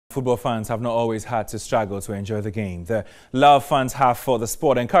Football fans have not always had to struggle to enjoy the game. The love fans have for the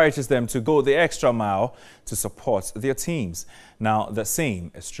sport encourages them to go the extra mile to support their teams. Now, the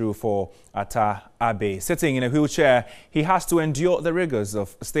same is true for Ata Abe. Sitting in a wheelchair, he has to endure the rigors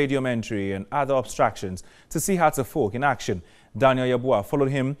of stadium entry and other obstructions to see Hearts of Folk in action. Daniel Yabua followed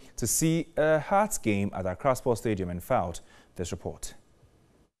him to see a Hearts game at Accra Sports Stadium and filed this report.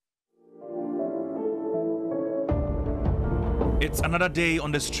 It's another day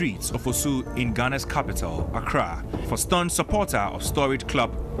on the streets of Osu in Ghana's capital, Accra, for stunned supporter of storied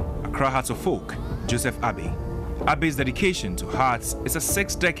club Accra Hearts of Folk, Joseph Abe. Abe's dedication to Hearts is a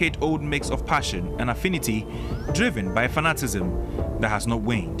 6-decade-old mix of passion and affinity driven by fanaticism that has not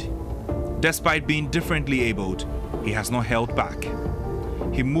waned. Despite being differently abled, he has not held back.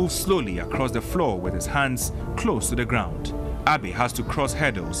 He moves slowly across the floor with his hands close to the ground. Abe has to cross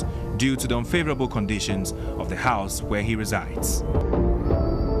hurdles due to the unfavorable conditions of the house where he resides.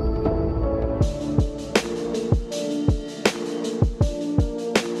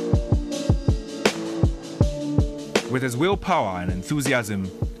 With his willpower and enthusiasm,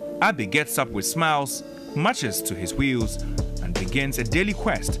 Abe gets up with smiles, marches to his wheels, and begins a daily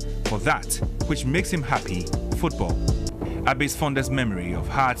quest for that which makes him happy, football. Abe's fondest memory of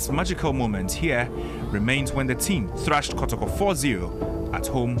Hearts' magical moment here remains when the team thrashed Kotoko 4-0 at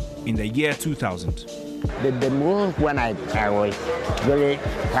home in the year 2000. The most when I was very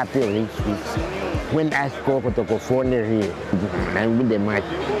happy is when I scored Kotoko 4-0 and win the match,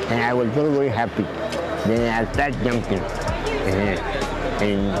 and I was very, very happy. Then I started jumping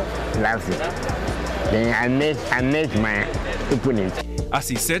and laughing. Then I met my opponent. As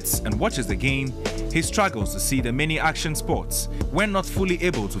he sits and watches the game, he struggles to see the many action sports. When not fully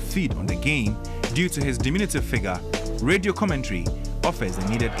able to feed on the game due to his diminutive figure, radio commentary offers the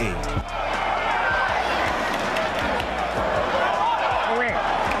needed aid.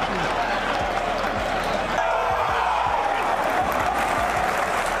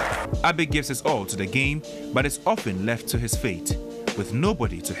 Abe gives his all to the game, but is often left to his fate, with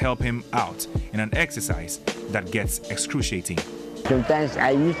nobody to help him out in an exercise that gets excruciating. Sometimes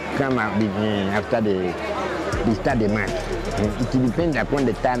I used to come out after the start the match. It depends upon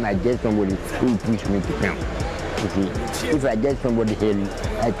the time I get somebody who push me to come. You see, if I get somebody early,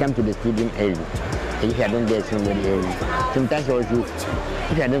 I come to the stadium early. If I don't get somebody early, sometimes also,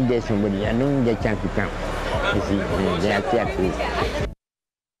 if I don't get somebody, I don't get a chance to come. You see, they are